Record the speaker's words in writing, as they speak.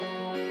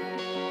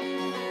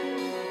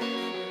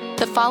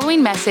The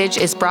following message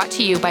is brought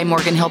to you by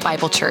Morgan Hill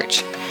Bible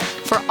Church.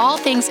 For all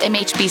things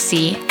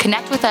MHBC,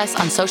 connect with us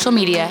on social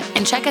media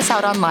and check us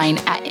out online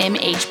at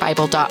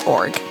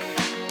mhbible.org.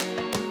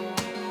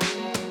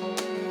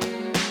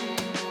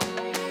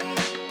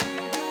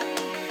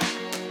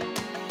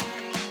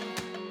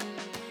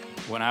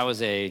 When I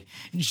was a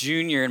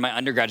junior in my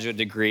undergraduate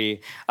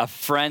degree, a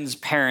friend's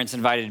parents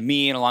invited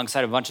me and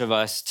alongside a bunch of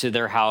us to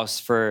their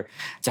house to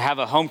have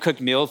a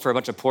home-cooked meal for a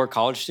bunch of poor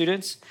college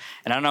students.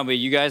 And I don't know about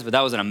you guys, but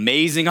that was an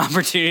amazing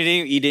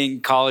opportunity.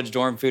 Eating college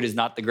dorm food is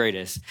not the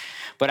greatest.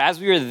 But as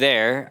we were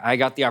there, I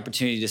got the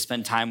opportunity to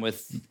spend time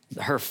with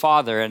her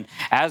father. And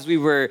as we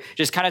were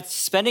just kind of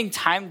spending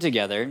time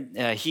together,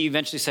 he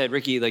eventually said,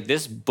 Ricky,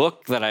 this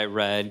book that I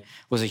read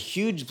was a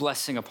huge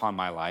blessing upon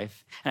my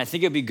life, and I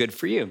think it'd be good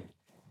for you.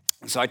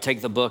 So I take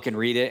the book and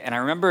read it. And I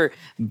remember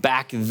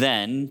back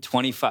then,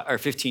 25 or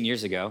 15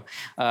 years ago,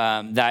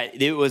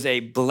 that it was a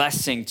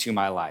blessing to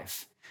my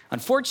life.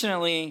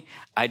 Unfortunately,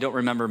 I don't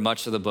remember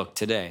much of the book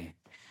today.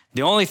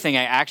 The only thing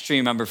I actually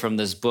remember from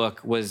this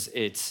book was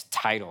its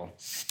title.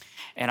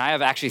 And I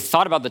have actually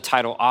thought about the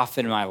title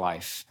often in my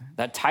life.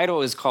 That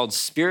title is called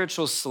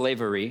Spiritual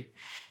Slavery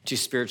to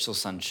Spiritual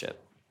Sonship.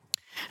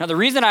 Now, the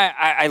reason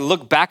I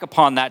look back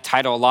upon that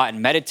title a lot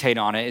and meditate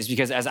on it is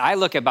because as I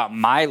look about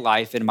my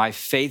life and my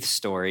faith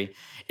story,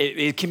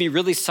 it can be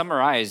really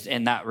summarized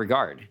in that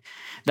regard.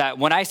 That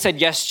when I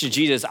said yes to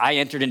Jesus, I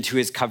entered into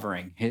his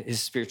covering,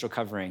 his spiritual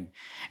covering.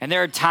 And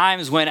there are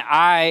times when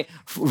I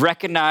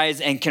recognize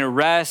and can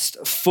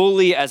rest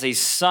fully as a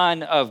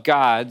son of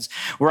God's,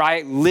 where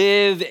I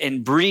live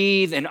and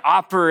breathe and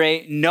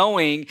operate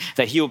knowing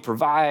that he will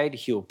provide,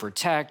 he will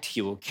protect,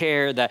 he will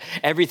care, that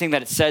everything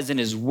that it says in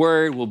his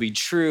word will be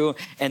true.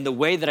 And the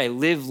way that I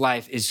live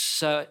life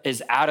is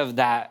out of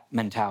that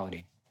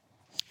mentality.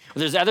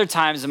 There's other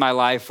times in my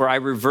life where I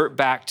revert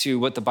back to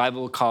what the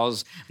Bible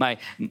calls my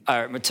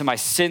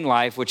sin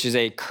life, which is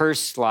a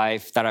cursed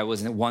life that I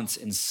was once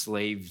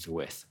enslaved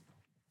with.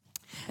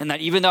 And that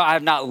even though I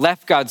have not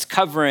left God's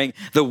covering,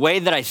 the way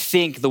that I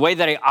think, the way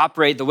that I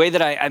operate, the way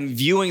that I'm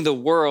viewing the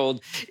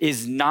world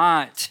is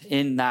not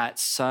in that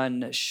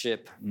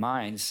sonship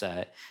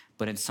mindset,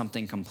 but in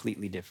something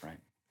completely different.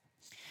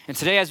 And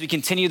today, as we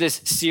continue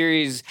this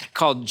series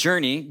called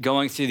Journey,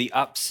 going through the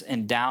ups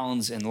and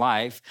downs in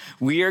life,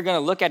 we are going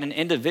to look at an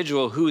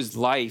individual whose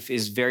life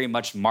is very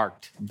much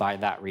marked by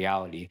that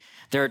reality.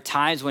 There are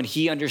times when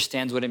he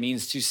understands what it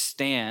means to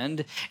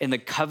stand in the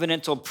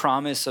covenantal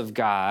promise of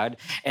God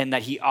and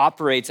that he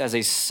operates as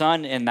a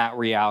son in that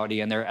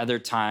reality. And there are other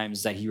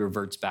times that he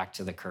reverts back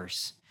to the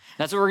curse.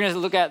 That's what we're going to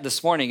look at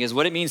this morning, is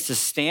what it means to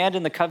stand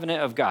in the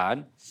covenant of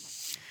God.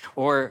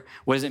 Or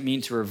what does it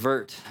mean to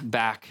revert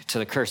back to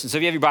the curse? And so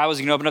if you have your Bibles,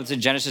 you can open up to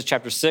Genesis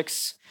chapter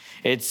 6.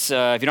 It's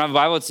if you don't have a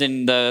Bible, it's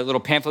in the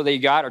little pamphlet that you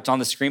got, or it's on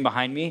the screen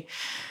behind me.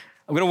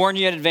 I'm going to warn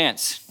you in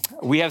advance.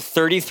 We have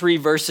 33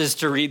 verses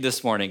to read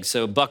this morning,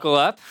 so buckle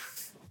up.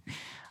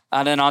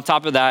 And then on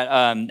top of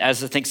that,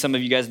 as I think some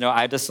of you guys know,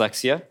 I have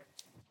dyslexia.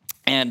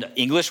 And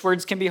English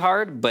words can be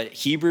hard, but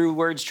Hebrew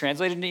words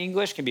translated into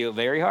English can be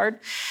very hard.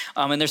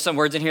 And there's some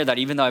words in here that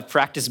even though I've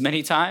practiced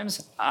many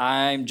times,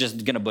 I'm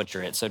just going to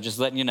butcher it. So just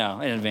letting you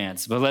know in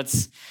advance. But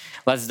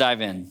let's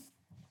dive in.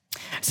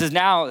 It says,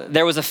 now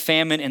there was a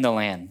famine in the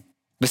land,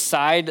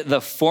 beside the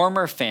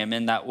former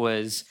famine that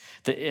was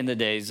in the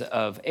days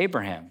of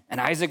Abraham. And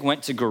Isaac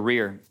went to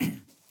Gerar,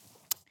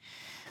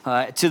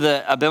 to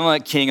the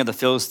Abimelech king of the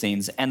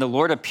Philistines. And the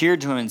Lord appeared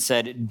to him and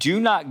said,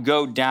 do not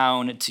go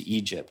down to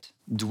Egypt.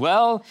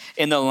 Dwell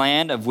in the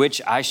land of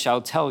which I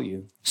shall tell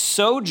you.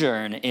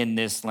 Sojourn in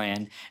this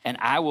land, and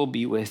I will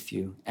be with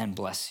you and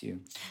bless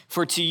you.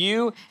 For to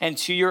you and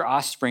to your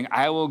offspring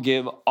I will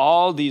give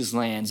all these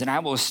lands, and I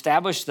will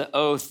establish the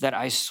oath that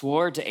I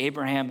swore to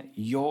Abraham,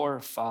 your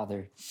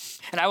father.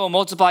 And I will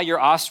multiply your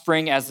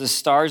offspring as the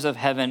stars of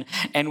heaven,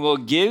 and will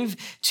give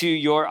to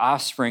your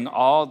offspring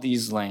all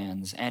these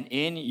lands, and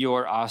in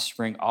your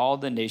offspring all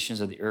the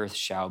nations of the earth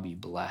shall be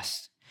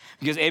blessed.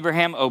 Because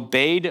Abraham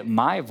obeyed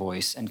my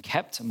voice and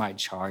kept my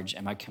charge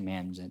and my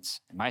commandments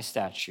and my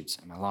statutes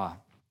and my law.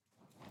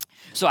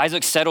 So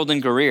Isaac settled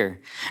in Gerar.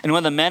 And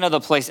when the men of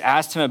the place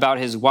asked him about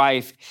his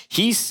wife,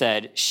 he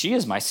said, she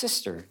is my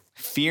sister,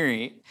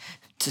 fearing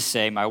to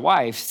say my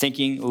wife,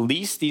 thinking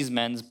lest these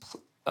men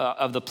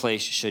of the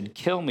place should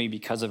kill me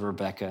because of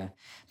Rebekah,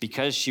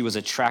 because she was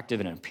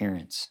attractive in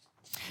appearance.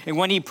 And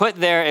when he put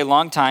there a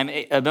long time,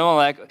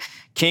 Abimelech,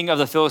 king of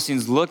the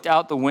Philistines, looked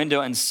out the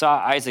window and saw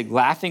Isaac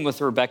laughing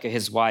with Rebekah,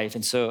 his wife.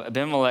 And so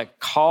Abimelech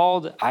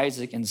called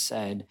Isaac and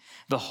said,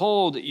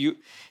 behold,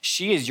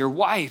 she is your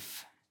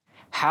wife.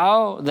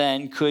 How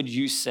then could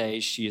you say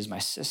she is my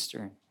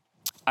sister?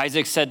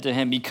 Isaac said to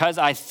him, because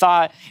I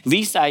thought,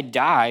 lest I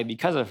die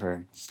because of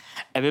her.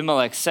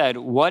 Abimelech said,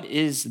 what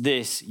is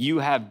this you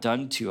have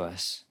done to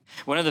us?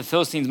 One of the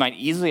Philistines might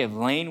easily have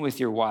lain with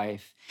your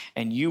wife,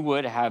 and you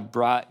would have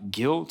brought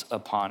guilt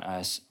upon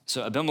us.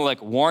 So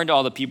Abimelech warned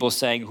all the people,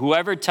 saying,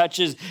 whoever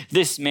touches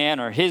this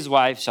man or his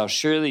wife shall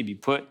surely be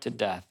put to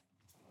death.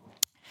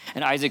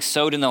 And Isaac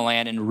sowed in the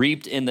land and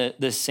reaped in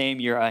the same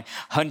year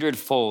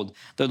 100-fold.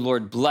 The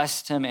Lord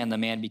blessed him, and the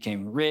man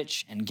became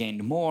rich and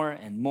gained more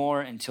and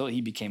more until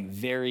he became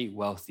very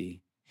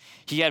wealthy.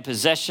 He had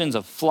possessions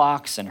of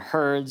flocks and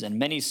herds and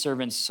many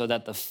servants, so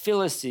that the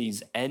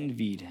Philistines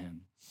envied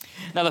him.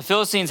 Now the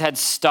Philistines had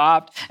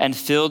stopped and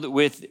filled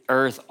with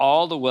earth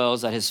all the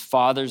wells that his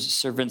father's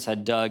servants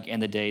had dug in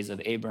the days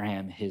of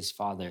Abraham, his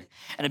father.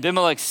 And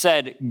Abimelech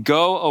said,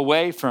 "Go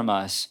away from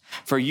us,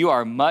 for you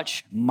are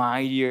much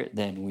mightier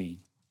than we."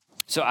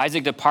 So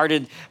Isaac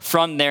departed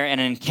from there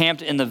and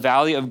encamped in the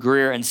valley of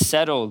Gerar and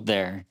settled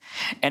there.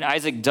 And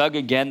Isaac dug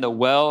again the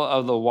well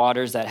of the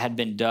waters that had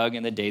been dug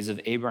in the days of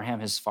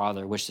Abraham his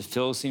father, which the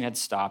Philistine had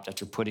stopped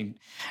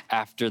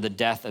after the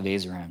death of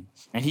Abraham.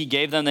 And he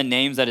gave them the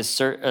names that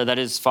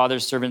his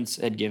father's servants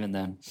had given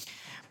them.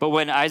 But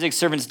when Isaac's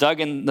servants dug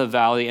in the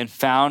valley and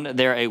found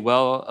there a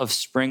well of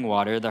spring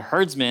water, the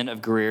herdsmen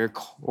of Gerar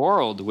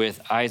quarreled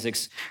with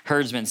Isaac's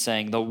herdsmen,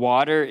 saying, "The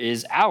water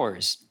is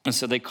ours." And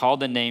so they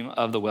called the name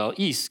of the well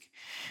Esk,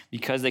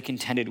 because they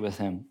contended with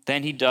him.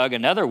 Then he dug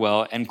another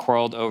well and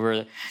quarreled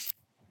over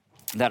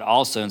that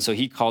also. And so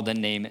he called the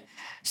name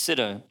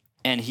Siddah.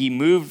 And he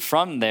moved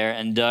from there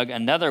and dug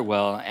another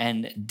well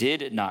and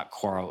did not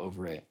quarrel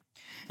over it.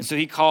 And so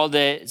he called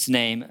its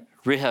name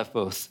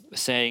Rehoboth,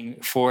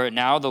 saying, "For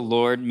now the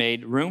Lord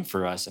made room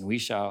for us, and we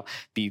shall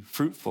be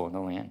fruitful in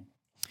the land."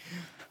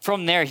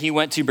 From there he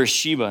went to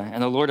Beersheba,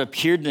 and the Lord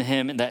appeared to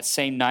him that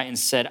same night and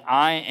said,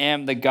 "I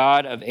am the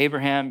God of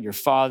Abraham, your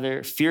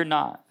father. Fear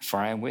not, for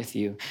I am with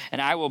you,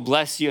 and I will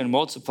bless you and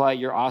multiply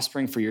your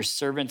offspring for your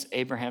servant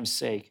Abraham's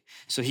sake."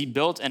 So he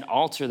built an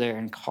altar there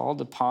and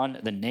called upon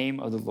the name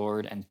of the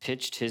Lord and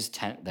pitched his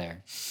tent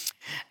there.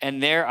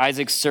 And there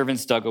Isaac's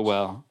servants dug a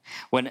well.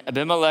 When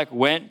Abimelech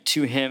went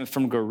to him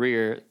from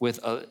Gerar with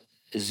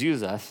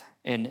Zuzath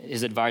and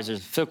his advisor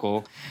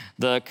Phicol,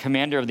 the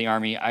commander of the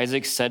army,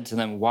 Isaac said to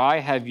them, "Why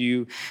have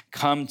you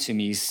come to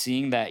me,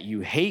 seeing that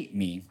you hate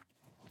me,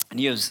 and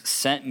you have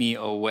sent me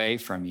away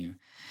from you?"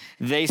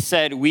 They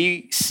said,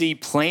 "We see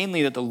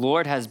plainly that the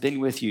Lord has been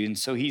with you." And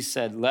so he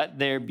said, "Let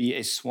there be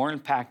a sworn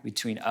pact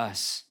between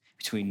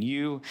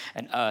you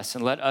and us,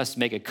 and let us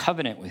make a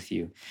covenant with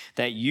you,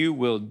 that you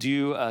will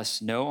do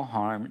us no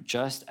harm,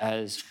 just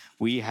as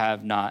we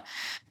have not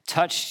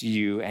touched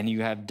you, and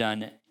you have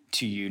done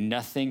to you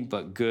nothing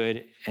but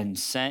good, and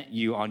sent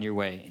you on your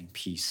way in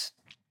peace.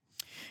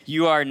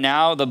 You are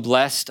now the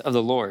blessed of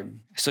the Lord."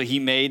 So he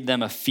made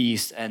them a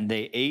feast, and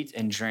they ate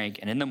and drank,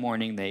 and in the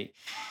morning they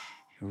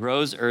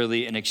rose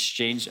early and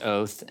exchanged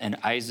oaths, and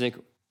Isaac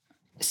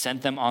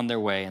sent them on their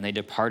way, and they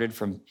departed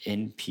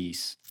in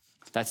peace.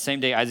 That same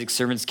day, Isaac's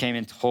servants came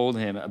and told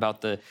him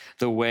about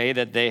the way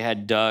that they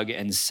had dug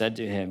and said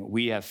to him,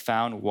 "We have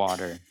found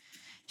water."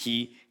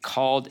 He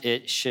called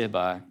it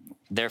Sheba.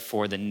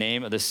 Therefore, the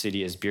name of the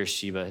city is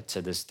Beersheba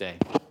to this day.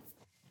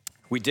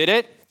 We did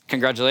it.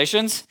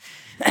 Congratulations.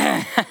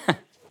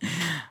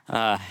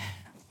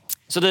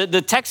 So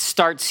the text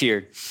starts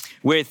here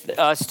with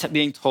us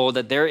being told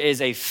that there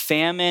is a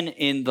famine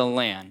in the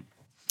land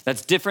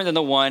that's different than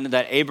the one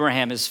that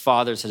Abraham, his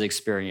fathers, had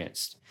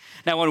experienced.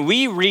 Now, when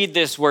we read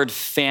this word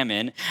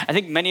famine, I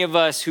think many of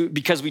us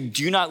because we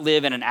do not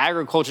live in an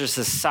agriculture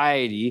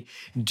society,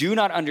 do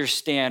not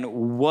understand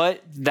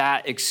what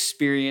that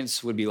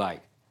experience would be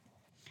like.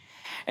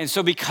 And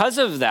so because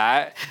of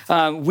that,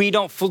 we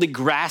don't fully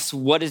grasp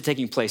what is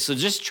taking place. So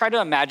just try to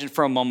imagine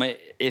for a moment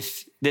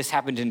if this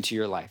happened into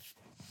your life.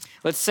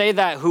 Let's say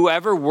that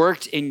whoever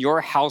worked in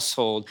your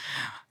household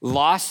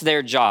lost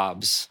their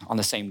jobs on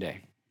the same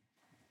day.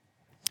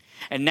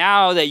 And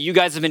now that you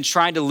guys have been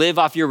trying to live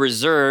off your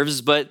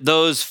reserves, but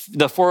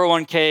the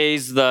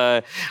 401ks,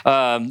 the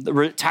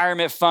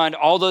retirement fund,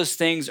 all those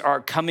things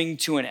are coming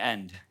to an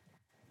end.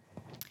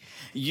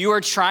 You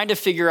are trying to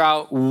figure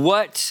out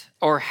what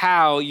or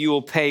how you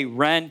will pay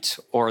rent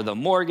or the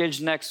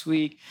mortgage next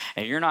week,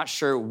 and you're not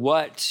sure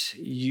what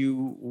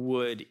you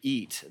would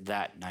eat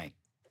that night.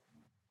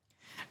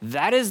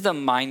 That is the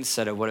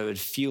mindset of what it would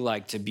feel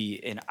like to be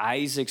in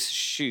Isaac's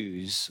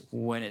shoes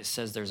when it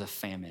says there's a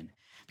famine.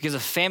 Because a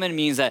famine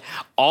means that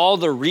all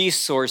the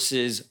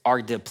resources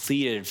are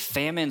depleted.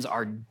 Famines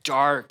are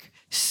dark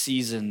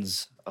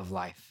seasons of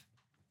life.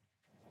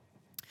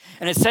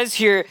 And it says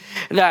here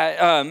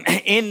that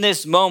in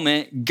this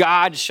moment,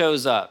 God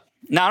shows up.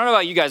 Now, I don't know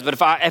about you guys, but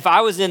if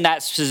I was in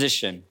that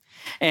position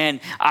and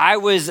I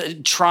was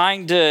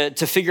trying to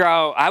figure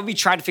out, I would be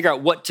trying to figure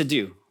out what to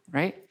do,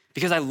 right?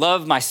 Because I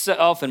love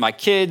myself and my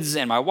kids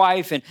and my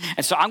wife. And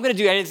so I'm going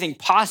to do anything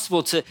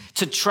possible to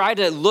try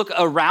to look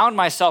around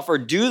myself or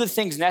do the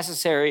things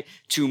necessary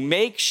to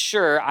make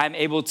sure I'm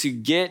able to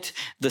get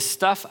the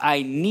stuff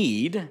I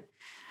need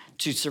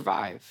to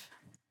survive.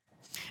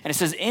 And it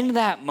says in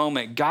that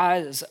moment,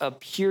 God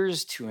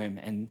appears to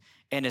him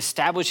and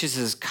establishes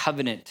his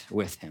covenant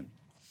with him.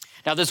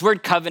 Now, this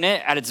word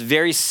covenant at its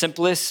very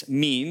simplest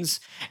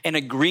means an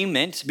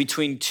agreement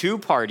between two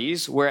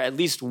parties where at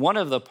least one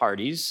of the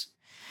parties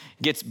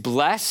gets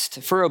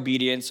blessed for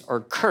obedience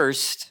or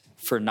cursed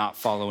for not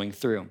following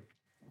through.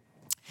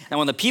 Now,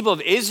 when the people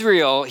of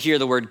Israel hear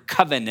the word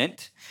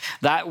covenant,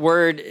 that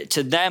word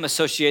to them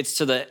associates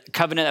to the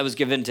covenant that was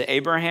given to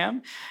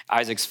Abraham,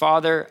 Isaac's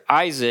father,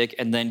 Isaac,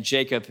 and then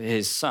Jacob,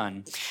 his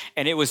son.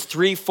 And it was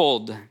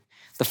threefold.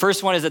 The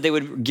first one is that they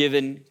would be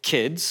given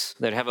kids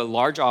that have a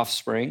large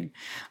offspring.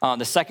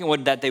 The second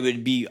one, that they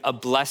would be a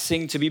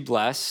blessing to be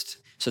blessed.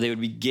 So they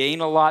would be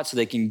gain a lot so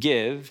they can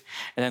give.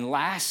 And then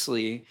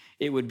lastly,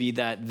 it would be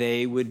that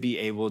they would be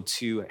able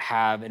to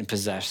have and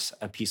possess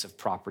a piece of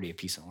property, a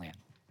piece of land.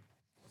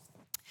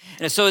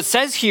 And so it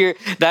says here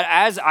that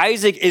as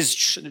Isaac is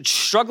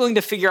struggling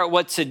to figure out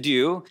what to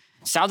do,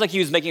 sounds like he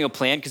was making a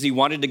plan because he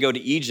wanted to go to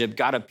Egypt.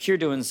 God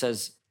appeared to him and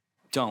says,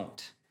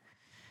 don't.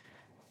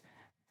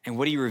 And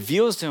what he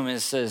reveals to him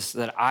is says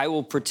that I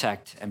will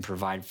protect and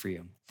provide for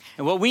you.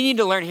 And what we need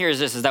to learn here is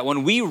this, is that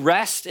when we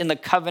rest in the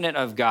covenant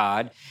of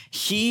God,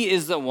 he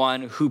is the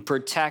one who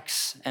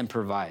protects and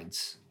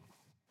provides.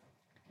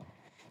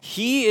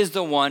 He is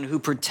the one who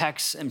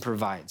protects and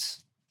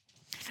provides.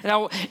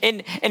 Now,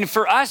 and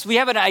for us, we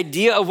have an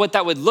idea of what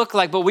that would look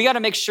like, but we got to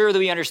make sure that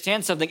we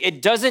understand something.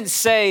 It doesn't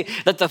say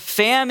that the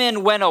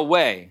famine went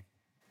away.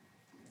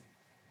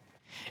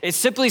 It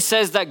simply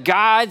says that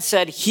God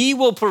said he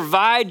will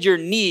provide your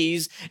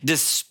needs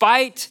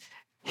despite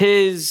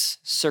his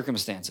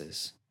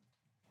circumstances.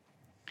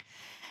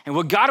 And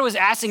what God was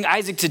asking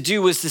Isaac to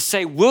do was to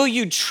say, will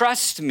you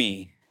trust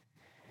me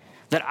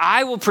that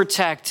I will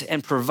protect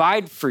and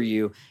provide for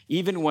you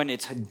even when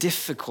it's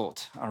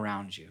difficult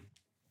around you?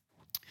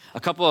 A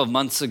couple of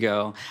months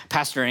ago,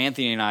 Pastor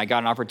Anthony and I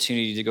got an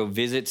opportunity to go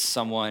visit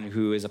someone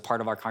who is a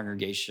part of our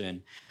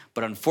congregation,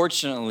 but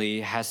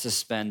unfortunately has to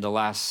spend the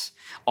last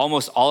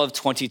almost all of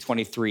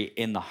 2023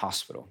 in the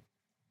hospital.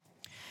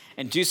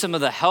 And due to some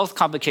of the health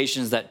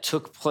complications that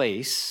took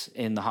place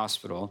in the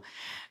hospital,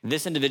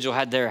 this individual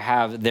had to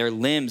have their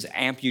limbs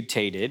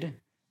amputated,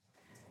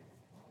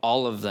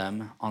 all of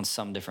them on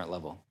some different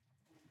level.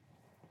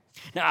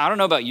 Now, I don't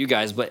know about you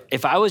guys, but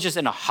if I was just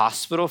in a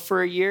hospital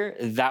for a year,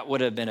 that would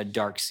have been a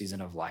dark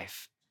season of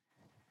life.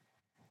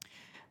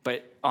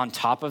 But on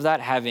top of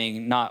that,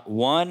 having not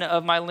one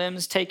of my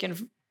limbs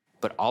taken,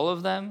 but all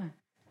of them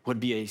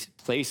would be a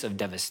place of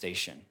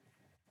devastation.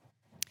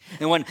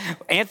 And when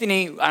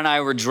Anthony and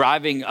I were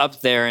driving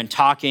up there and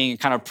talking,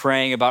 kind of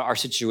praying about our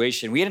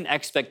situation, we had an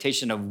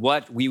expectation of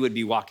what we would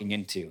be walking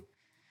into.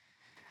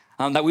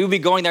 That we would be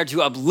going there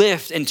to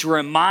uplift and to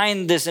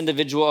remind this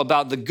individual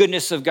about the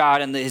goodness of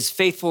God and his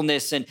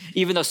faithfulness. And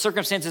even though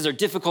circumstances are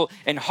difficult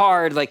and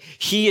hard, like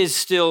he is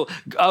still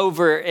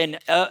over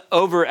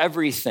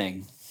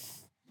everything.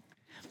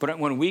 But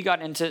when we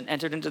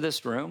entered into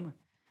this room,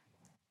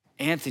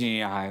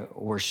 Anthony and I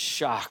were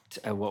shocked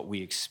at what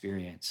we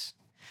experienced.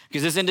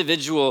 Because this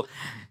individual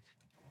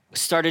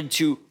started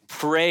to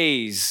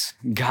praise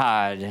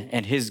God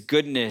and his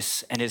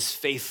goodness and his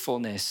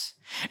faithfulness.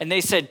 And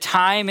they said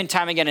time and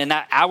time again in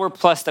that hour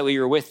plus that we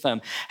were with them,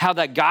 how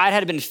that God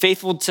had been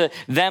faithful to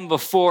them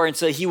before, and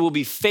so he will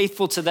be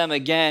faithful to them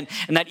again.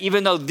 And that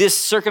even though these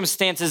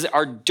circumstances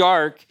are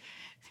dark,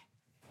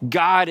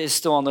 God is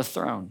still on the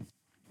throne.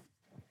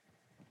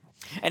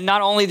 And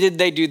not only did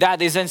they do that,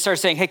 they then start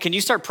saying, hey, can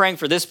you start praying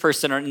for this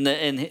person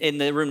in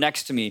the room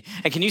next to me?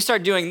 And can you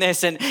start doing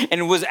this? And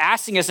was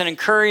asking us and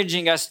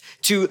encouraging us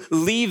to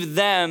leave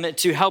them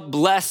to help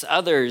bless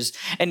others.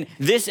 And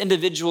this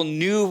individual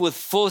knew with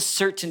full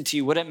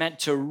certainty what it meant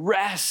to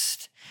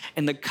rest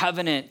in the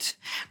covenant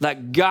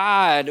that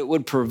God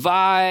would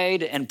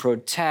provide and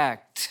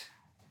protect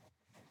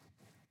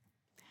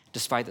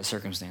despite the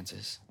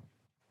circumstances.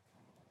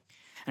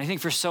 And I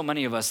think for so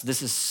many of us,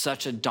 this is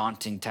such a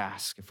daunting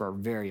task, if we're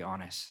very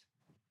honest.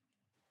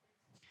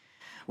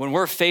 When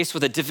we're faced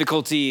with a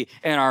difficulty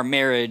in our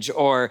marriage,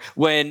 or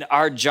when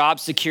our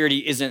job security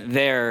isn't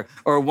there,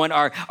 or when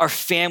our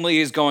family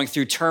is going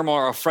through turmoil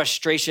or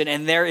frustration,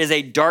 and there is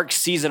a dark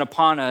season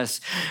upon us,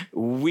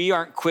 we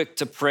aren't quick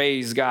to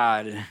praise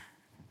God.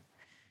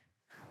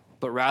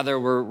 But rather,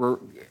 we're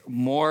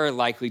more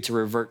likely to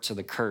revert to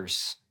the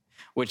curse,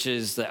 which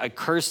is that a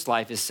cursed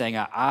life is saying,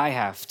 I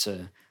have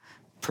to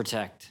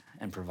protect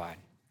and provide.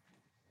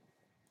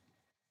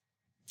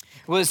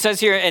 What it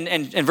says here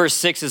in verse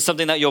 6 is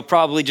something that you'll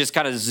probably just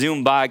kind of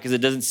zoom by because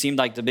it doesn't seem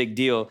like the big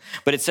deal.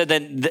 But it said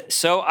that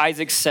so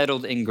Isaac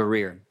settled in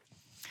Gerar.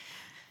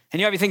 And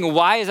you might be thinking,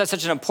 why is that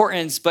such an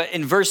importance? But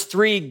in verse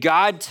 3,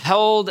 God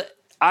told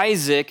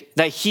Isaac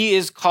that he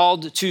is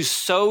called to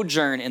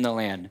sojourn in the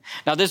land.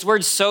 Now, this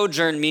word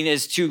sojourn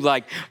means to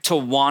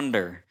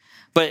wander,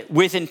 but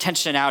with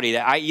intentionality,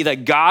 that i.e.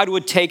 that God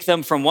would take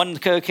them from one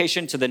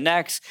location to the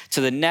next, to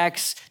the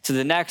next, to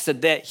the next,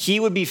 that he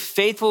would be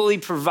faithfully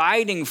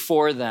providing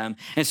for them.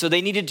 And so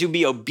they needed to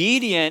be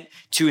obedient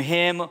to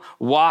him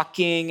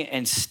walking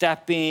and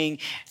stepping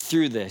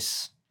through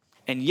this.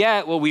 And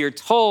yet what we are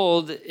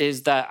told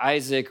is that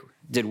Isaac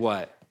did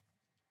what?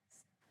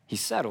 He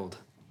settled.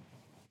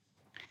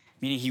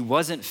 Meaning he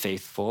wasn't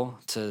faithful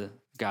to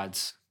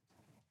God's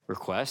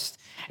request.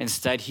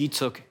 Instead, he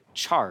took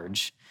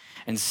charge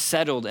and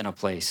settled in a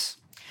place.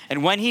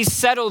 And when he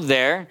settled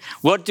there,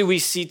 what do we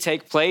see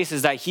take place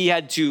is that he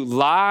had to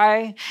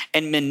lie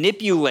and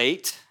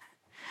manipulate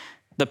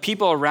the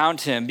people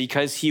around him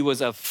because he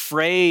was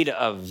afraid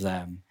of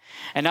them.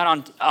 And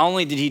not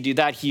only did he do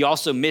that, he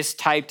also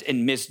mistyped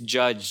and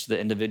misjudged the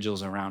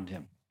individuals around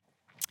him.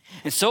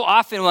 And so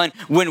often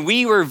when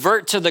we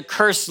revert to the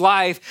cursed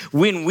life,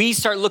 when we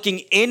start looking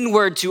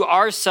inward to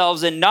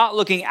ourselves and not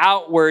looking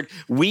outward,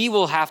 we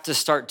will have to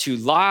start to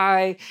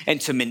lie and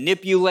to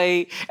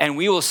manipulate, and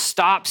we will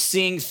stop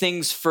seeing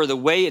things for the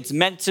way it's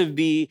meant to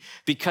be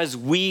because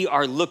we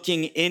are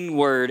looking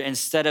inward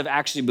instead of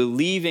actually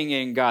believing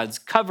in God's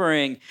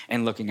covering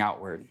and looking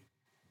outward.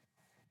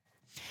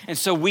 And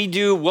so we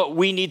do what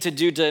we need to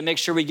do to make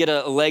sure we get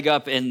a leg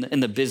up in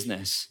the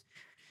business.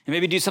 And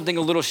maybe do something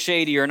a little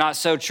shady or not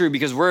so true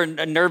because we're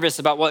nervous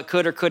about what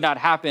could or could not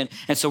happen.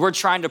 And so we're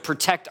trying to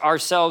protect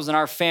ourselves and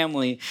our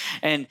family.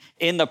 And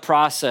in the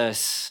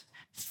process,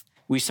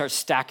 we start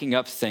stacking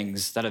up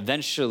things that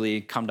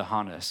eventually come to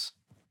haunt us.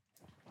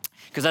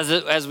 Because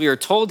as we are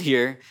told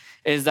here,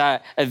 is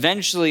that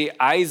eventually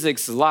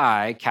Isaac's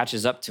lie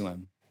catches up to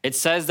him. It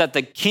says that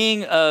the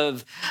king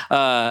of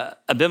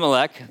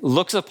Abimelech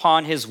looks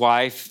upon his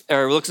wife,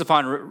 or looks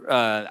upon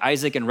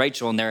Isaac and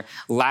Rachel, and they're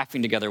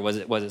laughing together, what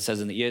it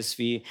says in the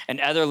ESV. In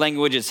other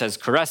language, it says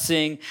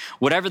caressing.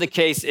 Whatever the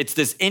case, it's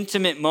this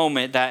intimate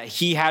moment that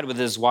he had with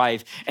his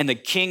wife, and the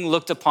king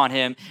looked upon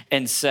him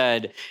and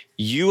said,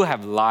 "You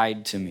have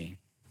lied to me."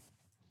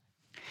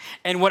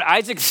 And what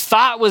Isaac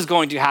thought was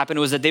going to happen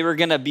was that they were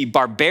going to be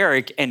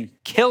barbaric and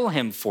kill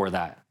him for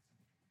that.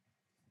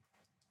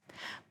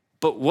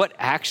 But what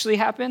actually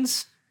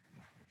happens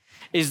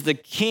is the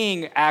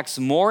king acts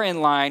more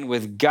in line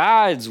with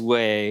God's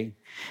way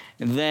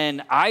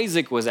than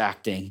Isaac was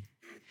acting.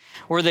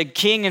 Where the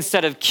king,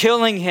 instead of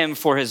killing him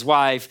for his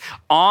wife,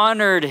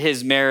 honored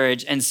his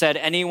marriage and said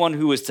anyone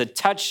who was to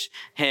touch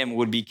him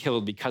would be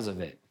killed because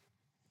of it.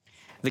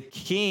 The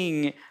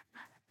king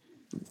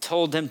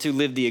told him to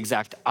live the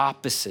exact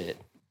opposite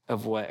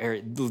of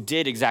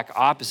did exact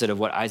opposite of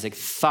what Isaac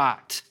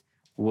thought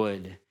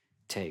would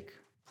take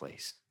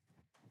place.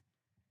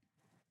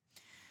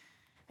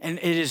 And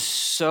it is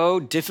so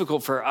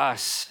difficult for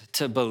us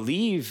to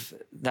believe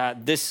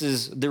that this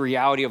is the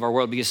reality of our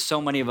world because so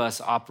many of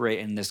us operate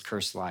in this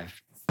cursed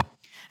life.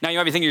 Now, you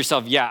might be thinking to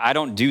yourself, yeah, I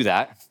don't do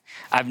that.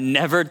 I've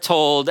never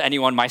told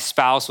anyone my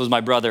spouse was my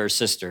brother or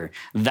sister.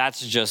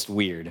 That's just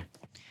weird.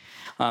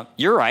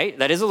 You're right.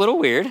 That is a little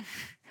weird.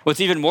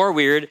 What's even more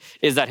weird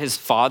is that his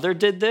father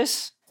did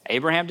this.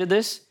 Abraham did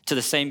this to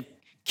the same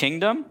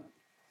kingdom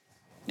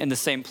in the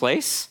same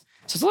place.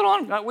 So it's a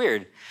little not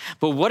weird.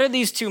 But what are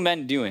these two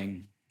men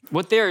doing?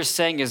 What they're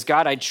saying is,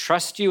 God, I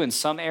trust you in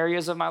some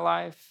areas of my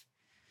life,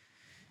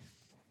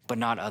 but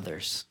not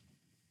others.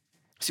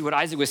 See, what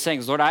Isaac was saying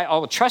is, Lord,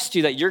 I'll trust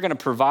you that you're going to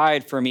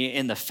provide for me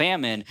in the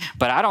famine,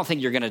 but I don't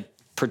think you're going to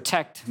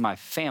protect my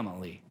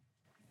family.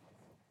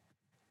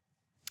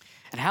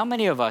 And how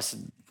many of us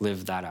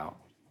live that out?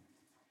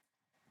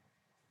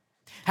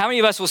 How many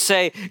of us will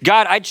say,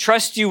 God, I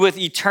trust you with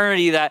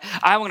eternity, that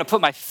I'm going to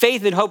put my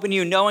faith and hope in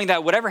you, knowing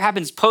that whatever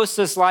happens post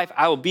this life,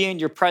 I will be in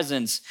your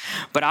presence,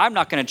 but I'm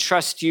not going to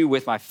trust you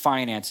with my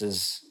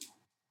finances.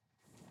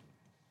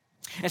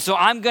 And so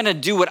I'm going to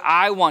do what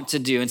I want to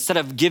do instead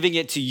of giving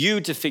it to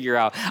you to figure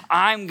out.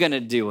 I'm going to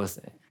deal with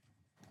it.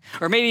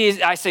 Or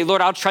maybe I say,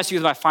 Lord, I'll trust you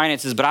with my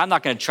finances, but I'm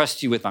not going to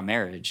trust you with my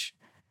marriage.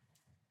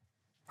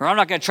 Or I'm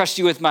not going to trust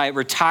you with my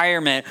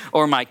retirement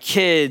or my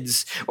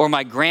kids or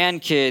my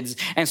grandkids.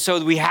 And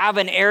so we have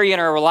an area in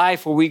our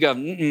life where we go,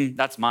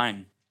 that's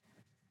mine.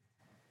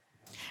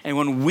 And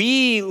when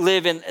we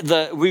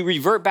we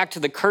revert back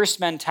to the cursed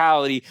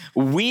mentality,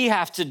 we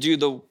have to do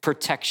the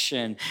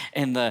protection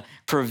and the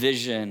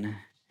provision.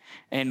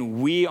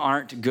 And we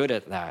aren't good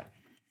at that.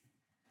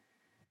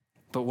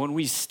 But when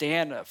we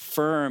stand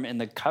firm in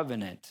the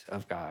covenant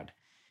of God,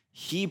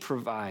 he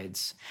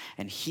provides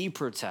and he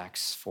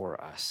protects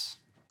for us.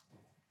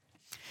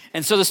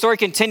 And so the story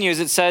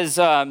continues. It says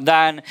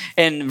then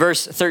in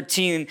verse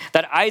 13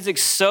 that Isaac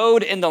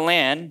sowed in the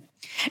land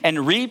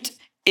and reaped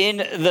in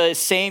the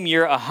same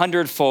year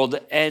 100-fold,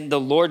 and the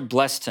Lord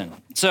blessed him.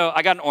 So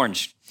I got an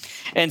orange.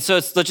 And so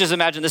let's just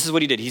imagine this is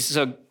what he did.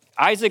 So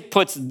Isaac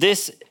puts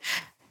this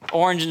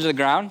orange into the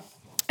ground,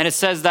 and it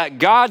says that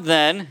God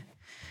then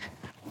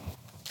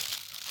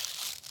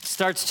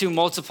starts to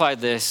multiply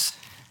this.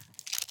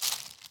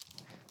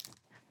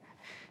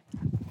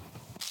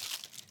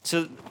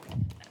 So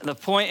the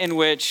point in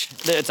which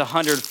it's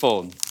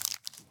 100-fold.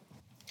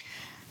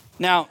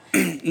 Now,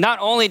 not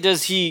only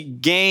does he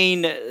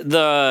gain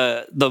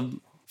the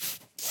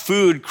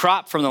food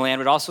crop from the land,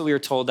 but also we are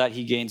told that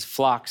he gains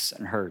flocks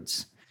and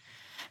herds.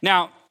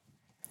 Now,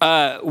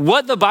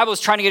 what the Bible is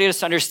trying to get us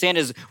to understand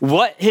is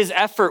what his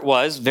effort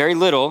was, very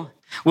little,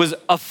 was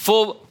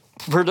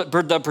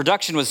the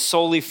production was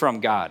solely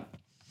from God.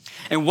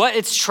 And what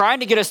it's trying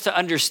to get us to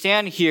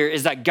understand here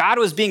is that God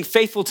was being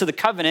faithful to the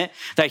covenant,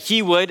 that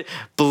he would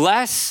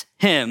bless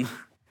him.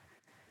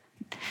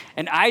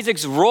 And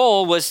Isaac's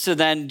role was to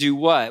then do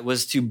what?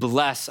 Was to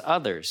bless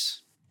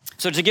others.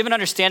 So to give an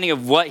understanding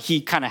of what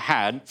he kind of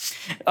had,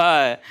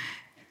 I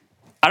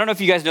don't know if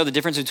you guys know the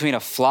difference between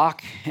a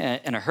flock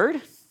and a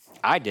herd.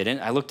 I didn't.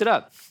 I looked it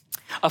up.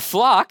 A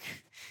flock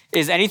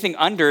is anything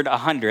under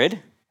 100.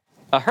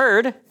 A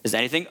herd is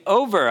anything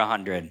over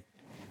 100,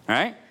 all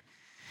right?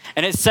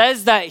 And it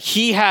says that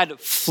he had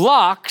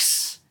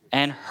flocks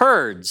and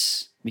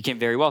herds, became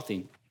very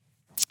wealthy.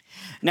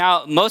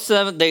 Now, most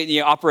of them, they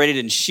operated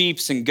in sheep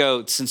and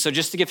goats. And so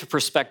just to give a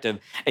perspective,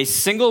 a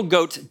single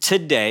goat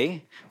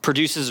today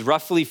produces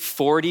roughly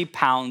 40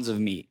 pounds of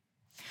meat,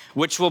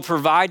 which will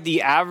provide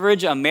the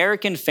average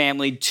American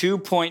family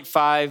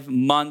 2.5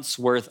 months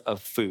worth of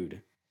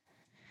food.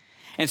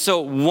 And so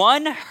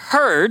one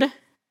herd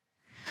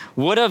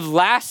would have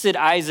lasted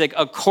Isaac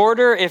a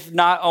quarter, if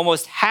not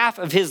almost half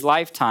of his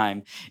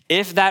lifetime,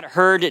 if that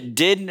herd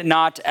did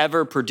not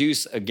ever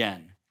produce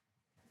again.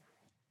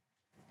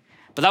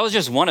 But that was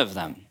just one of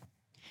them.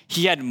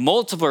 He had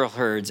multiple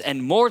herds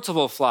and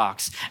multiple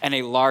flocks and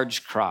a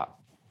large crop.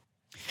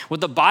 What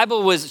the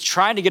Bible was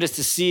trying to get us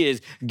to see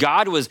is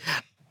God was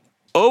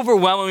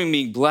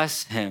overwhelmingly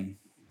bless him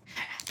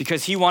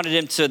because he wanted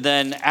him to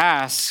then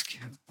ask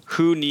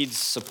who needs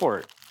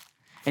support.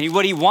 And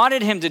what he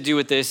wanted him to do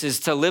with this is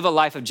to live a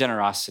life of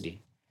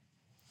generosity.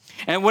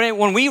 And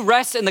when we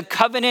rest in the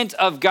covenant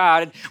of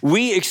God,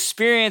 we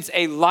experience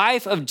a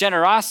life of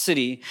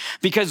generosity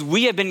because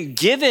we have been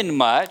given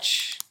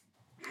much,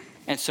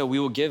 and so we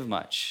will give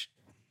much.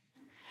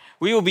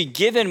 We will be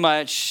given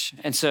much,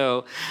 and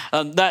so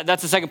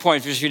that's the second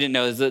point, if you didn't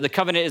know, is the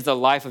covenant is the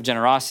life of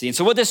generosity. And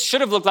so what this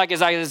should have looked like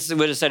is I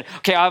would have said,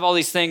 okay, I have all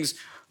these things.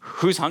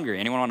 Who's hungry?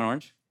 Anyone want an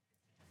orange?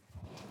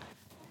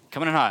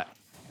 Coming in hot.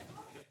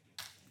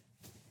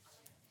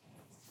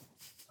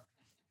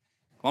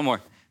 One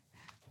more.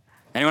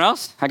 Anyone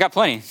else? I got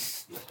plenty.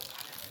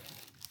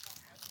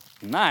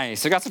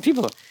 Nice. I got some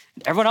people.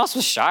 Everyone else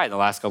was shy the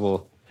last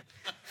couple.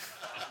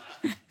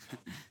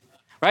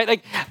 Right?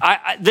 Like,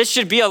 this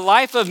should be a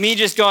life of me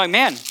just going,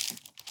 man,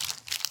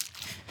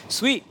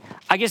 sweet.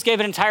 I just gave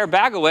an entire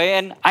bag away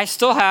and I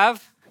still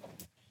have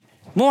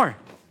more.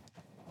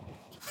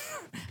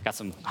 Got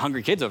some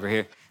hungry kids over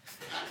here.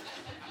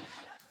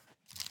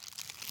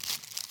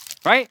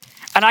 Right?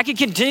 And I can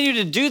continue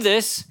to do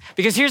this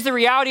because here's the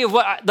reality of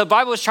what the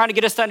Bible is trying to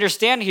get us to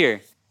understand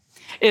here,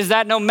 is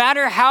that no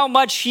matter how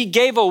much he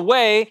gave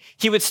away,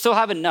 he would still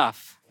have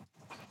enough.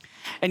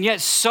 And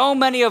yet so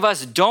many of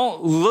us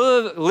don't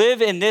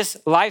live in this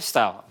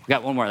lifestyle. We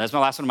got one more. That's my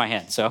last one in my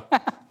hand. So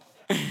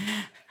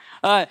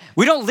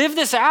we don't live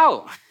this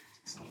out,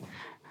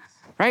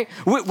 right?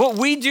 What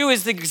we do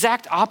is the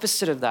exact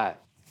opposite of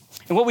that.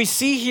 And what we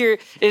see here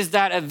is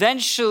that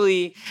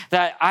eventually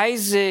that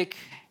Isaac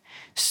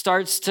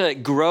starts to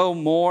grow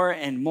more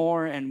and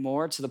more and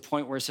more to the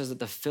point where it says that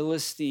the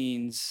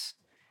Philistines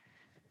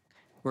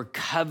were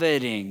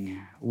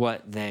coveting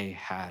what they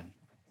had.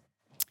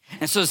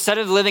 And so instead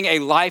of living a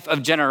life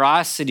of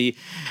generosity,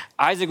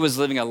 Isaac was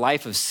living a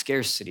life of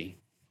scarcity.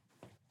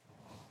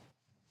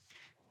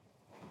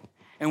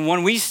 And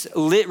when we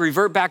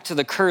revert back to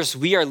the curse,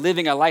 we are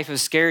living a life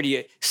of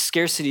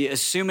scarcity,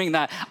 assuming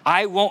that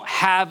I won't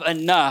have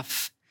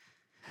enough.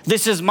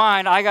 This is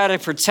mine. I got to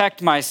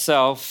protect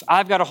myself.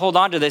 I've got to hold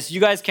on to this. You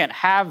guys can't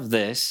have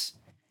this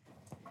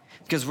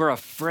because we're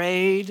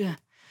afraid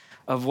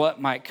of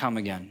what might come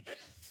again.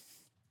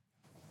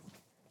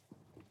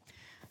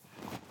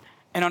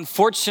 And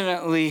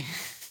unfortunately,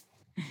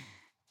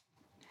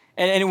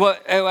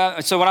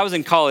 so when I was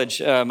in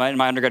college, in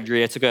my undergrad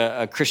degree, I took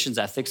a Christian's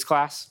ethics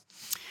class.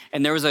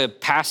 And there was a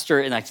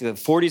pastor in like the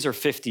 40s or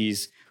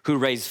 50s who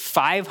raised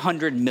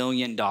 $500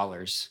 million,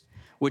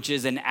 which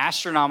is an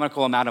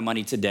astronomical amount of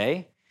money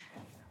today.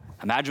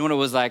 Imagine what it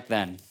was like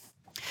then.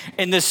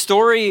 And the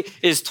story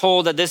is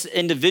told that this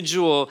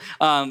individual,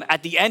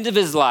 at the end of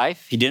his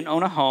life, he didn't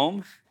own a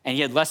home, and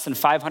he had less than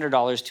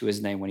 $500 to his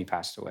name when he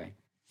passed away.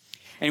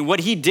 And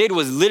what he did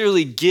was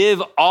literally give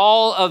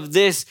all of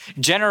this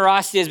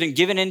generosity has been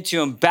given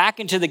into him back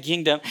into the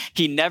kingdom.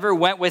 He never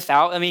went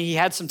without. I mean, he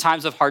had some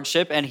times of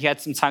hardship and he had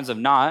some times of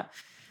not,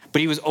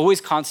 but he was always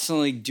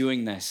constantly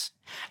doing this.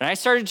 And I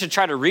started to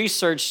try to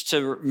research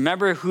to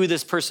remember who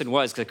this person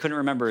was because I couldn't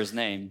remember his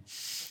name.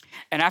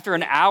 And after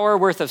an hour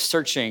worth of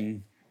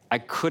searching, I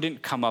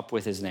couldn't come up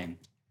with his name.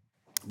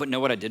 But know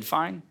what I did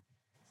find?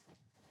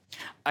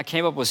 I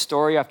came up with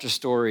story after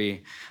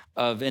story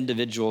of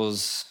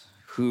individuals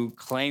who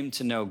claim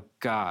to know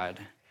God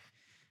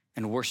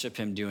and worship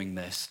him doing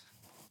this.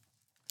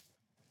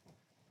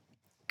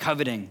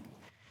 Coveting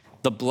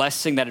the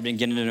blessing that had been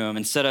given to them.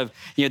 Instead of,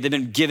 they've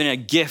been given a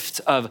gift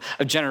of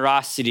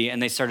generosity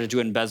and they started to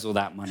embezzle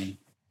that money.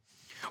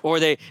 Or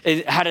they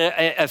had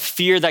a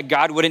fear that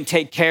God wouldn't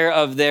take care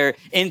of their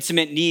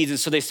intimate needs. And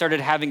so they started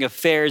having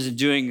affairs and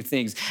doing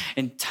things.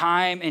 And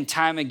time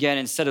again,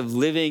 instead of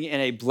living in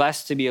a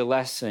blessed to be a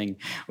blessing,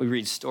 we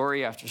read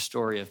story after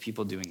story of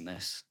people doing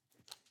this.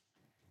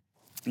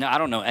 Now, I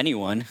don't know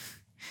anyone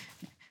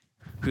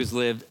who's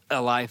lived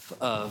a life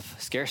of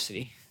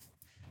scarcity.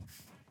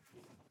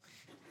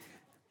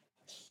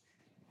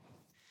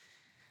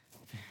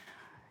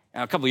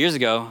 Now, a couple years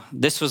ago,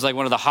 this was like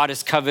one of the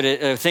hottest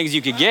coveted things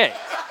you could get.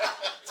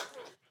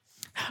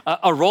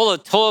 A roll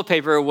of toilet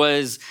paper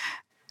was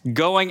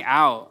going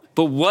out.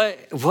 But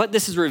what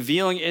this is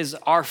revealing is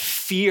our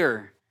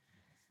fear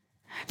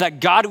that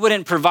God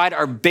wouldn't provide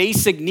our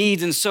basic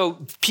needs. And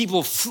so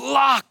people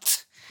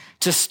flocked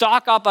to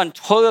stock up on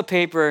toilet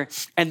paper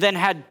and then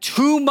had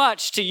too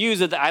much to use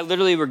it. I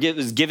literally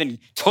was given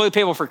toilet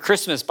paper for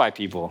Christmas by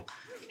people.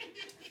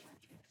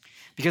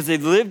 Because they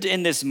lived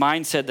in this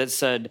mindset that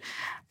said,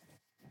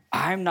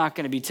 I'm not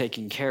going to be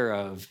taken care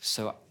of,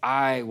 so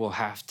I will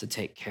have to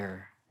take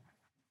care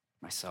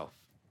of myself.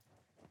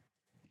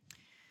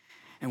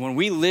 And when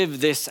we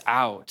live this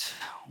out,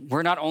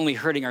 we're not only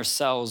hurting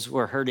ourselves,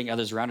 we're hurting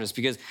others around us.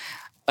 Because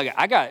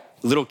I got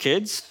little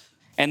kids,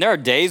 and there are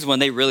days when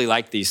they really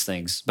like these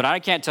things, but I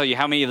can't tell you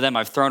how many of them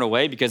I've thrown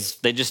away because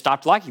they just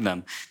stopped liking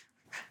them.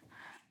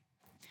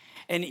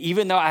 And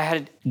even though I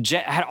had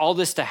all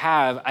this to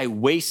have, I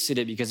wasted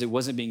it because it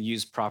wasn't being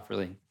used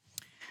properly.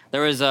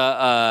 There was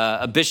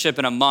a bishop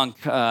and a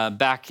monk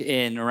back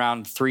in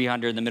around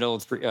 300, in the middle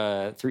of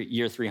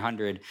year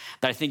 300,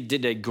 that I think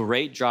did a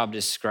great job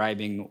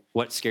describing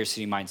what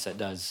scarcity mindset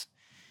does.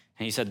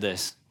 And he said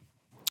this.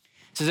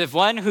 He says, if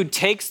one who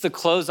takes the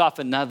clothes off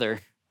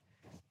another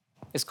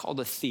is called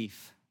a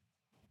thief,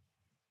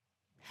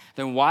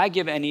 then why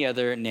give any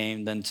other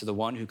name than to the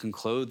one who can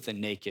clothe the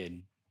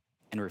naked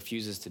and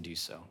refuses to do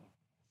so?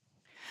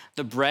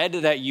 The bread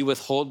that you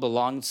withhold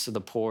belongs to the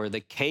poor. The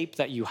cape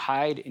that you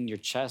hide in your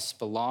chest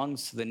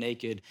belongs to the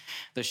naked.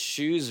 The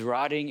shoes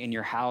rotting in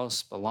your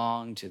house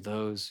belong to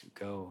those who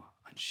go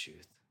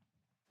unshoothed.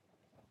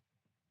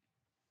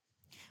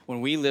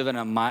 When we live in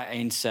a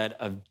mindset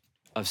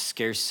of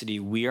scarcity,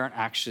 we aren't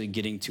actually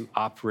getting to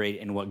operate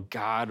in what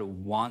God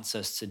wants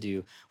us to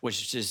do,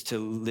 which is to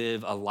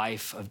live a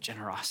life of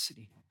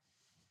generosity.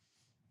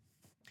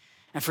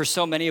 And for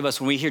so many of us,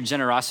 when we hear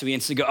generosity, we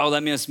instantly go, oh,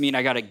 that must mean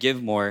I got to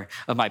give more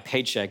of my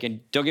paycheck. And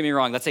don't get me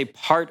wrong, that's a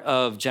part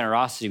of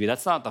generosity, but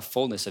that's not the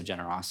fullness of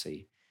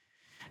generosity.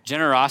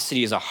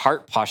 Generosity is a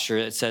heart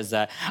posture that says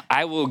that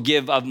I will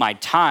give of my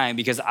time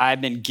because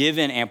I've been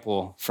given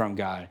ample from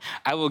God.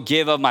 I will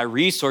give of my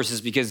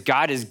resources because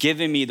God has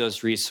given me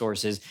those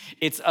resources.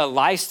 It's a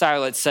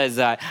lifestyle that says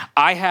that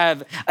I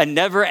have a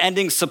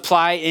never-ending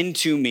supply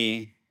into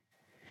me,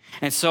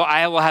 and so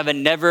I will have a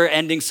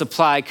never-ending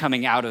supply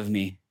coming out of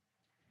me.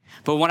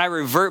 But when I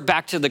revert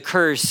back to the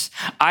curse,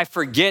 I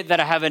forget that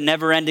I have a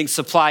never-ending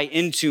supply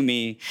into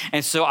me.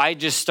 And so I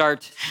just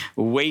start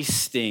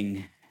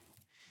wasting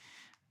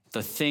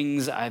the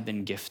things I've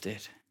been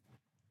gifted.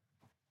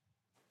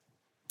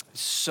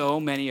 So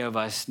many of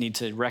us need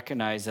to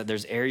recognize that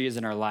there's areas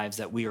in our lives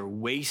that we are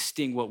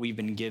wasting what we've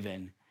been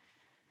given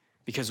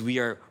because we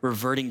are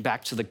reverting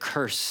back to the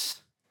curse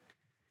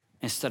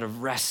instead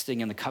of resting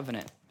in the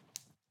covenant.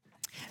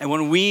 And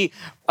when we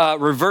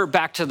revert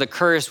back to the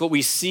curse, what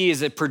we see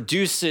is it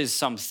produces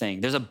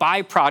something. There's a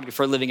byproduct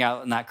for living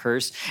out in that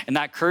curse, and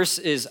that curse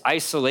is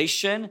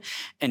isolation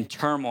and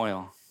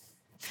turmoil.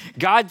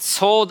 God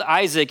told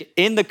Isaac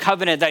in the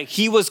covenant that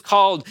he was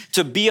called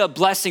to be a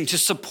blessing, to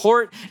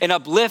support and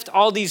uplift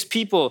all these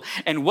people.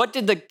 And what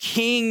did the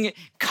king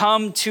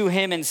come to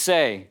him and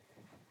say?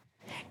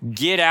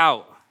 Get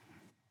out.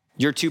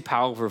 You're too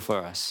powerful for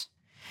us.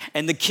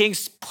 And the king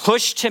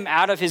pushed him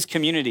out of his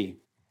community.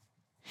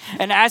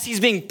 And as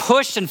he's being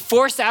pushed and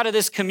forced out of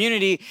this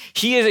community,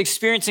 he is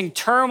experiencing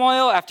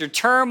turmoil after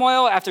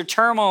turmoil after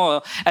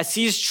turmoil as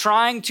he's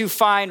trying to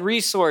find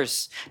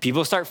resource.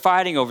 People start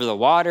fighting over the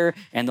water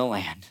and the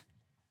land.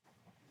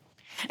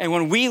 And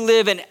when we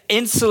live in an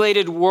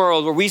insulated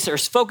world where we are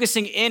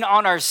focusing in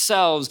on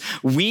ourselves,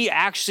 we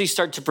actually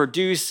start to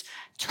produce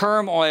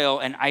turmoil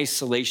and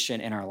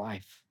isolation in our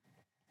life.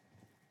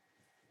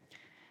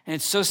 And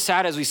it's so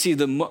sad as we see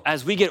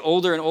as we get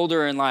older and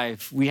older in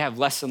life, we have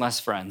less and less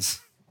friends.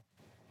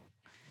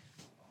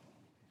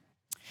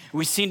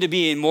 We seem to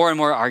be in more and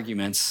more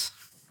arguments.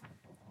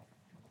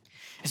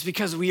 It's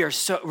because we're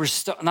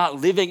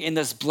not living in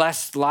this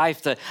blessed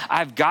life that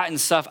I've gotten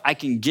stuff, I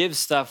can give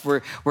stuff.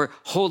 We're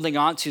holding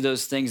on to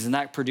those things, and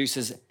that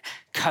produces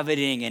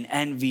coveting and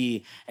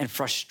envy and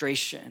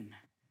frustration.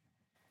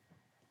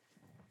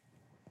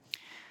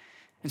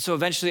 And so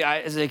eventually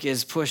Isaac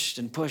is pushed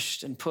and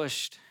pushed and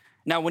pushed.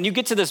 Now, when you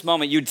get to this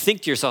moment, you'd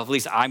think to yourself, at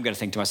least I'm going to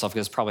think to myself,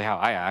 because it's probably how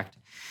I act,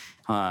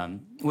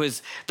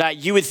 was that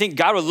you would think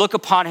God would look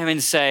upon him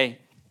and say,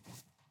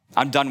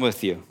 I'm done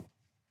with you.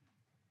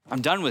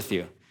 I'm done with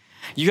you.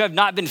 You have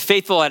not been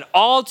faithful at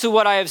all to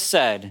what I have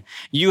said.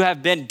 You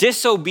have been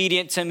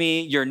disobedient to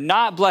me. You're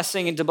not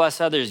blessing and to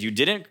bless others. You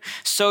didn't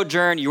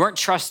sojourn. You weren't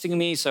trusting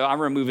me, so I'm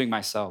removing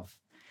myself.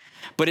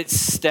 But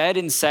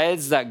instead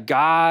says that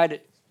God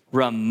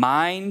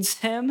reminds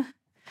him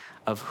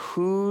of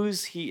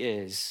whose he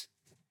is.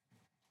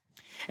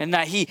 And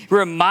that he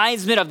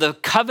reminds me of the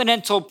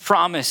covenantal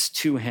promise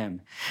to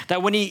him.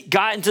 That when he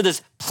got into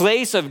this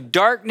place of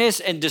darkness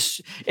and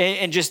just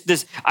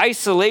this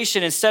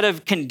isolation, instead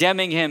of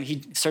condemning him,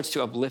 he starts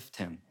to uplift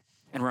him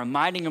and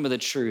reminding him of the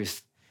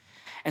truth.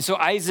 And so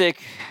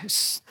Isaac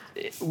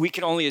we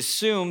can only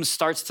assume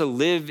starts to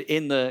live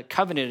in the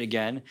covenant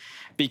again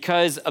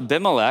because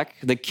Abimelech,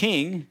 the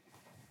king,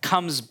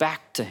 comes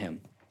back to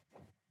him.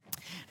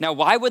 Now,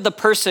 why would the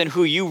person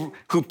who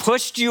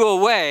pushed you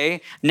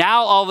away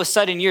now all of a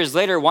sudden years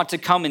later want to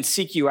come and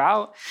seek you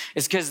out?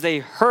 It's because they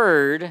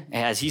heard,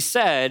 as he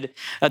said,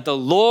 that the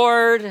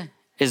Lord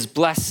is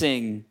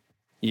blessing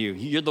you.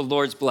 You're the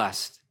Lord's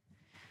blessed.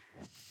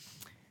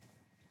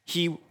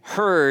 He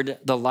heard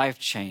the life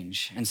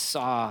change and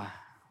saw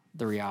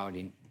the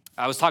reality.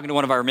 I was talking to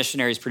one of our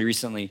missionaries pretty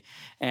recently,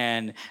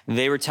 and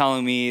they were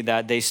telling me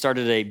that they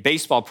started a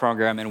baseball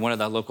program in one of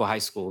the local high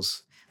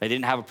schools. They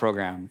didn't have a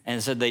program.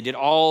 And said they did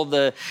all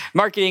the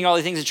marketing, all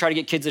the things to try to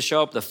get kids to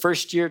show up. The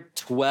first year,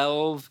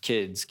 12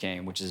 kids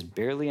came, which is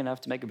barely enough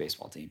to make a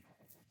baseball team.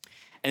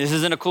 And this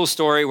isn't a cool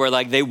story where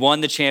like they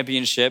won the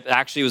championship.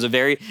 Actually,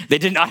 they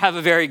did not have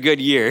a very good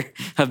year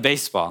of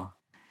baseball.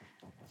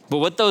 But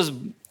what those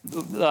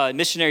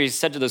missionaries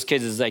said to those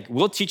kids is like,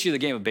 we'll teach you the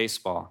game of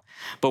baseball,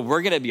 but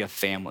we're gonna be a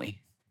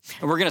family.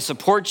 And we're gonna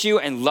support you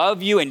and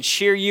love you and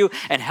cheer you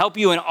and help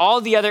you in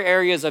all the other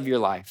areas of your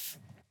life.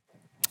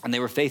 And they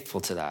were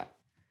faithful to that.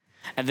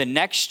 And the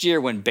next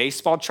year when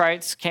baseball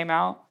tryouts came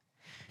out,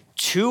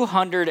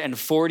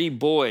 240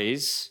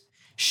 boys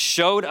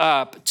showed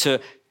up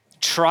to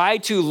try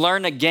to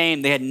learn a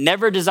game they had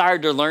never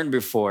desired to learn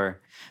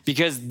before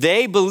because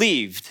they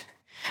believed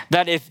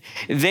that if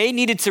they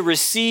needed to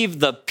receive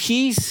the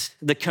peace,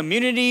 the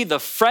community, the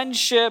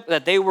friendship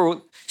that they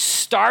were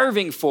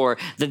starving for,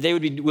 that they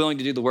would be willing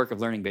to do the work of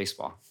learning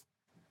baseball.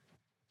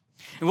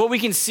 And what we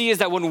can see is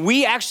that when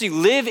we actually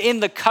live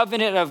in the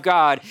covenant of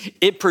God,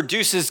 it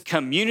produces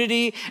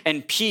community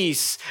and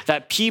peace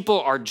that people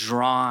are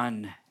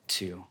drawn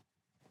to.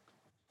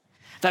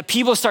 That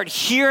people start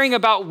hearing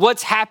about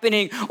what's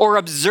happening or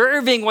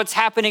observing what's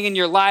happening in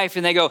your life,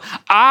 and they go,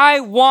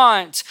 I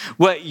want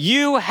what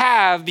you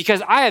have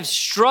because I have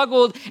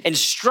struggled and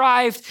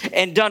strived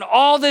and done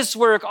all this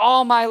work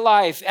all my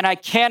life, and I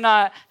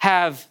cannot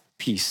have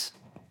peace.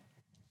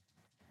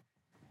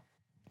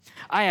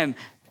 I am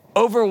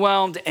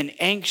overwhelmed and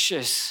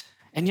anxious,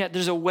 and yet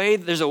there's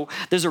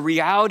a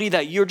reality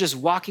that you're just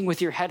walking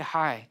with your head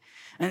high.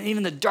 And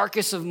even the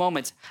darkest of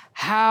moments,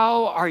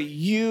 how are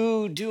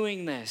you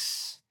doing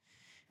this?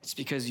 It's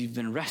because you've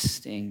been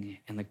resting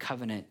in the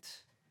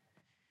covenant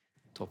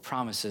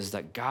promises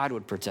that God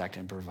would protect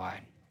and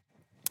provide,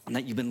 and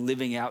that you've been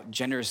living out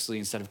generously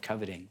instead of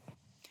coveting.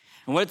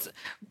 And what's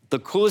the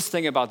coolest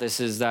thing about this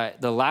is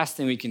that the last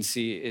thing we can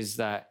see is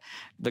that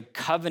the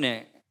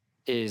covenant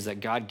is that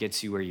God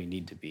gets you where you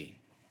need to be.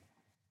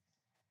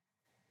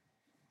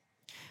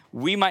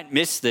 We might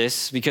miss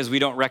this because we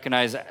don't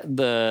recognize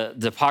the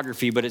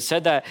topography, but it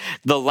said that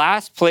the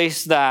last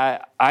place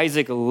that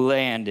Isaac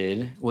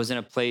landed was in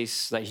a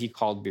place that he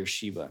called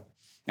Beersheba.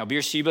 Now,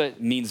 Beersheba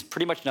means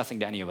pretty much nothing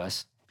to any of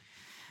us,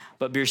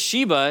 but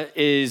Beersheba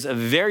is a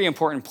very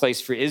important place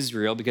for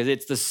Israel because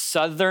it's the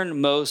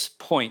southernmost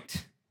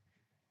point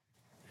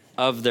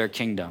of their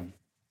kingdom.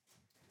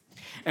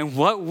 And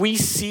what we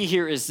see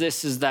here is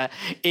that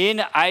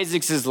in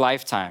Isaac's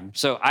lifetime,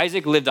 so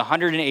Isaac lived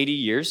 180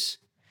 years,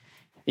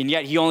 and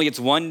yet he only gets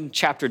one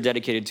chapter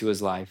dedicated to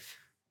his life.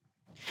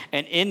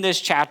 And in this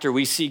chapter,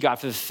 we see God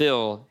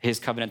fulfill his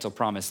covenantal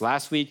promise.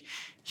 Last week,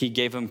 he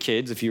gave him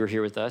kids, if you were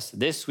here with us.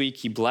 This week,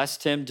 he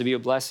blessed him to be a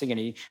blessing, and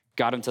he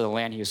got him to the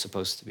land he was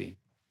supposed to be.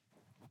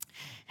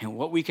 And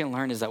what we can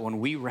learn is that when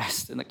we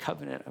rest in the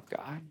covenant of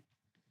God,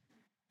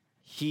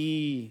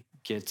 he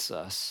gets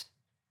us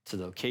to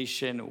the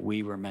location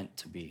we were meant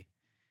to be.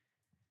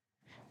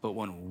 But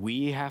when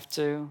we have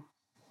to,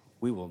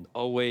 we will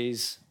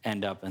always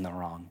end up in the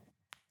wrong.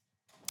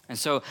 And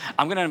so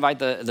I'm going to invite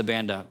the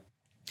band up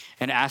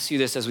and ask you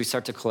this as we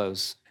start to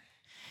close.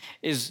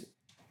 Is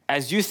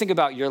as you think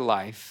about your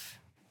life,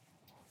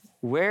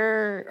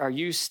 where are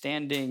you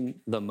standing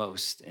the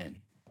most in?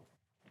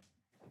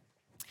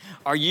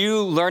 Are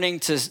you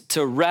learning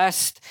to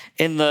rest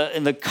in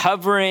the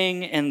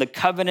covering and the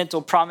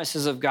covenantal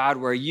promises of God,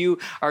 where you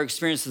are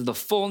experiencing the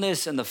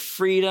fullness and the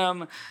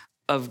freedom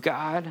of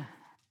God?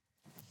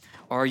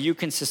 Or are you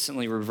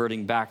consistently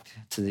reverting back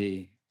to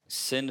the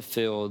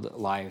sin-filled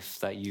life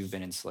that you've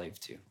been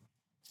enslaved to?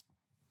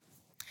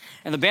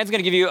 And the band's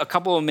gonna give you a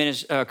couple of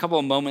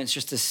moments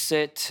just to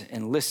sit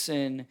and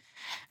listen.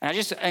 And I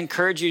just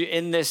encourage you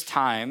in this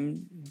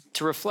time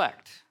to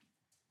reflect.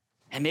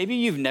 And maybe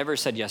you've never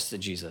said yes to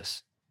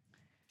Jesus,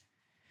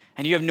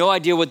 and you have no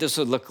idea what this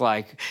would look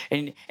like.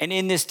 And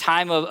in this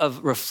time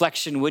of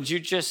reflection, would you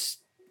just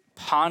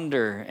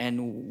ponder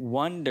and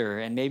wonder,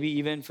 and maybe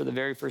even for the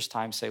very first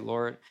time say,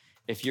 Lord,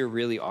 if you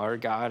really are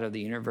God of the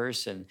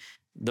universe and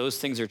those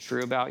things are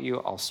true about you,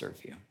 I'll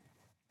serve you.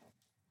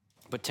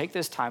 But take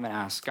this time and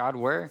ask, God,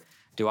 where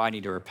do I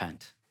need to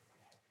repent?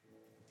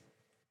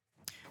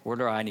 Where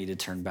do I need to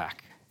turn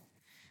back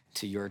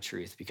to your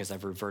truth because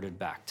I've reverted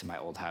back to my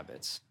old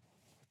habits?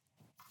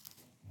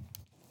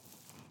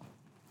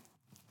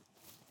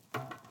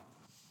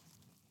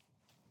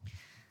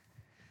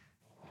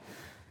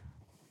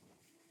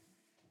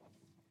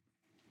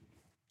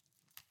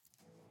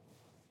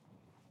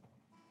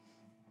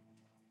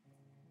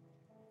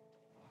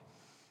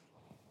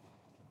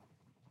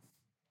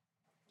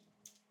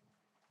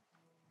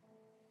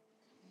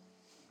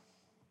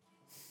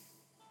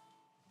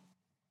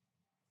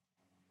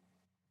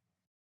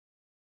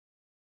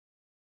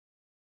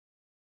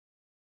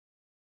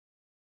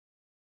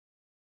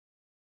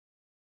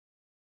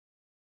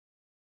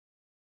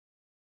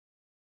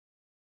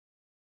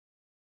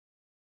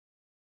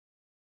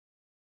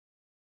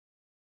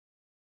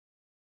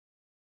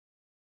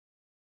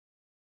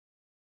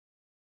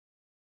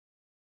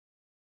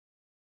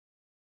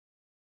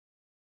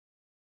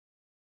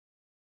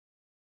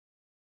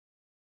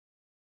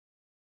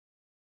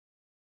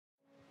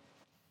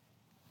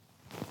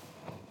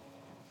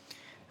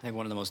 I think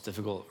one of the most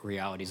difficult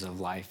realities of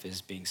life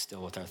is being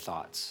still with our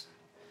thoughts,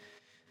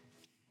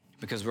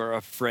 because we're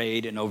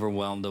afraid and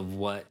overwhelmed of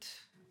what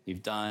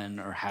we've done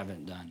or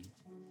haven't done.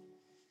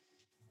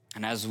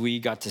 And as we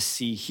got to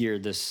see here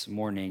this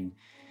morning,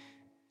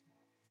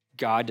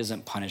 God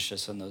doesn't punish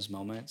us in those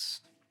moments,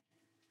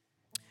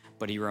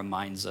 but he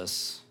reminds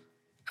us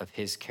of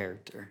his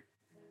character.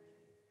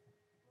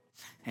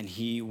 And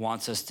he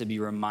wants us to be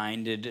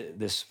reminded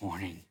this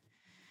morning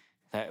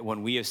that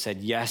when we have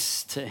said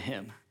yes to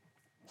him,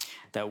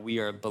 that we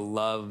are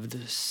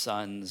beloved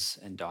sons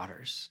and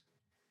daughters,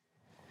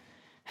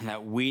 and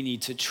that we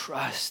need to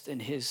trust in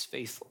his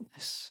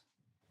faithfulness.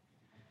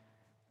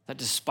 That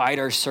despite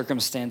our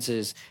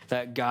circumstances,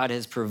 that God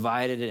has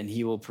provided and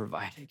he will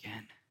provide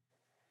again.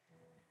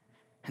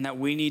 And that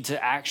we need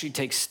to actually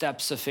take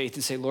steps of faith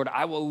and say, Lord,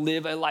 I will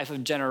live a life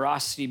of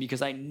generosity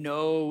because I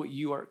know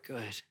you are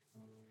good.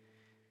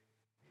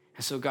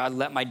 And so God,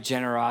 let my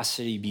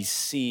generosity be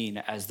seen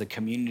as the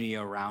community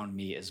around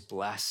me is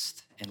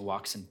blessed and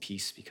walks in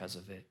peace because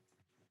of it.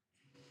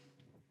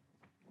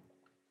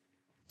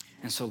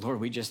 And so, Lord,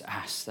 we just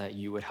ask that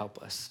you would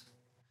help us.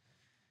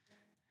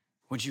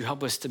 Would you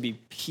help us to be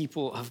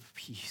people of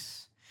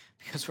peace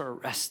because we're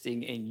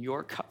resting in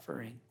your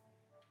covering?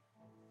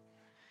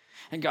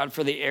 And God,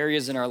 for the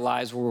areas in our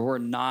lives where we're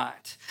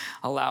not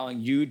allowing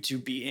you to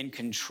be in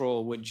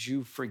control, would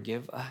you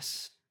forgive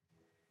us?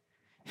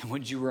 And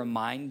would you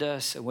remind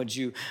us, and would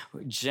you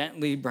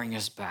gently bring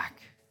us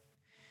back?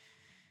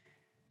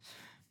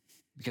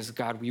 Because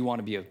God, we want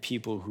to be a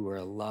people who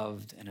are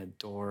loved and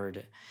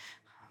adored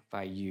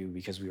by you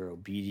because we are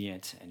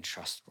obedient and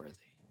trustworthy.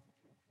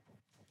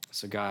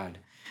 So God,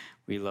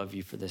 we love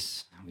you for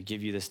this. We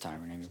give you this time.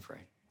 In your name we pray.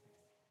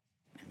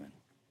 Amen.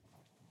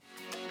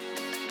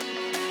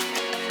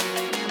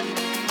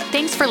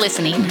 Thanks for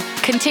listening.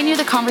 Continue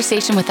the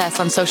conversation with us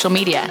on social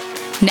media.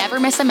 Never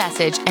miss a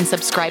message and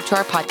subscribe to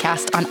our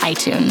podcast on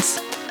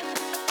iTunes.